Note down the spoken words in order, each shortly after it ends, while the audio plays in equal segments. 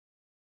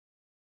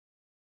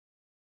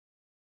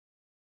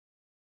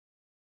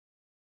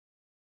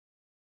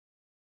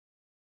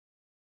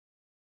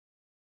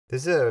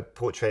There's a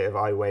portrait of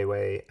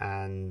WeiWei,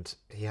 and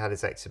he had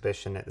his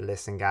exhibition at the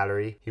Lisson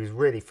Gallery. He was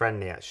really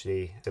friendly,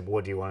 actually. He said,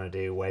 "What do you want to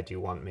do? Where do you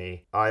want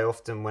me?" I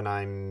often, when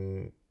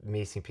I'm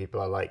meeting people,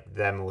 I like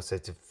them also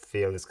to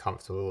feel as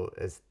comfortable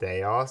as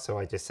they are. So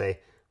I just say,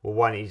 "Well,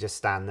 why don't you just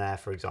stand there,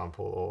 for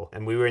example?"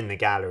 And we were in the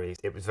gallery.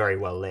 It was very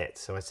well lit.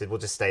 So I said, "We'll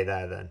just stay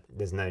there then.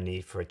 There's no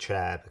need for a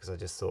chair," because I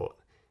just thought,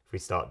 if we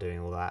start doing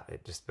all that,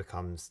 it just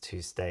becomes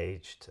too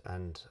staged,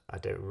 and I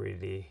don't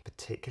really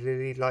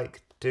particularly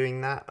like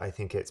doing that. I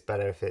think it's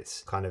better if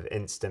it's kind of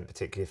instant,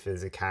 particularly if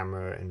there's a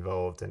camera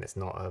involved and it's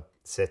not a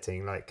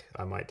sitting like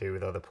I might do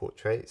with other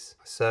portraits.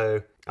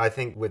 So I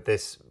think with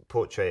this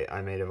portrait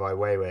I made of Ai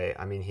Weiwei,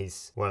 I mean,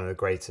 he's one of the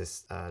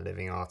greatest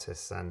living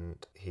artists,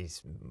 and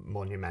he's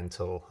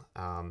monumental,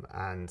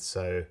 and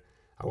so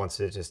I wanted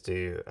to just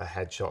do a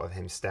headshot of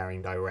him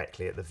staring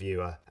directly at the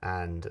viewer.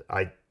 And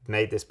I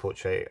made this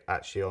portrait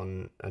actually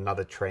on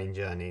another train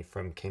journey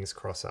from King's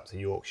Cross up to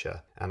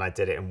Yorkshire, and I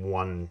did it in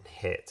one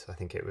hit. I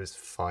think it was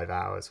 5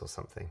 hours or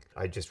something.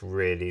 I just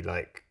really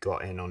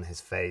got in on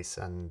his face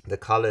and the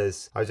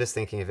colors. I was just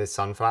thinking of his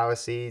sunflower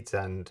seeds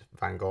and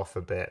Van Gogh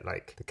a bit,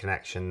 like the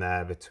connection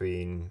there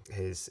between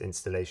his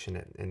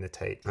installation in the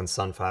Tate and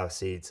sunflower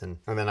seeds, and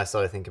then I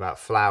started thinking about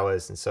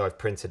flowers, and so I've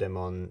printed him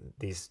on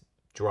these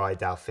dry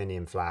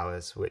delphinium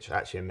flowers, which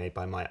actually are made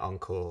by my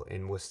uncle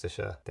in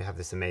Worcestershire. They have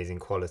this amazing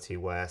quality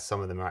where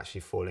some of them are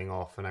actually falling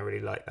off, and I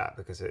really like that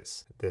because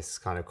it's this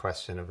kind of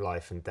question of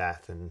life and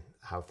death and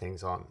how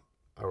things aren't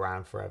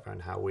around forever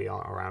and how we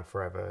aren't around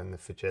forever and the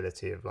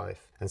fragility of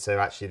life. And so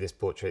actually this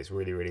portrait is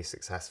really, really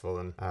successful,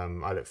 and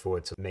I look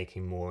forward to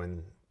making more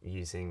and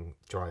using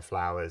dry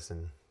flowers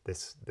and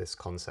this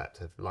concept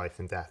of life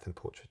and death in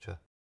portraiture.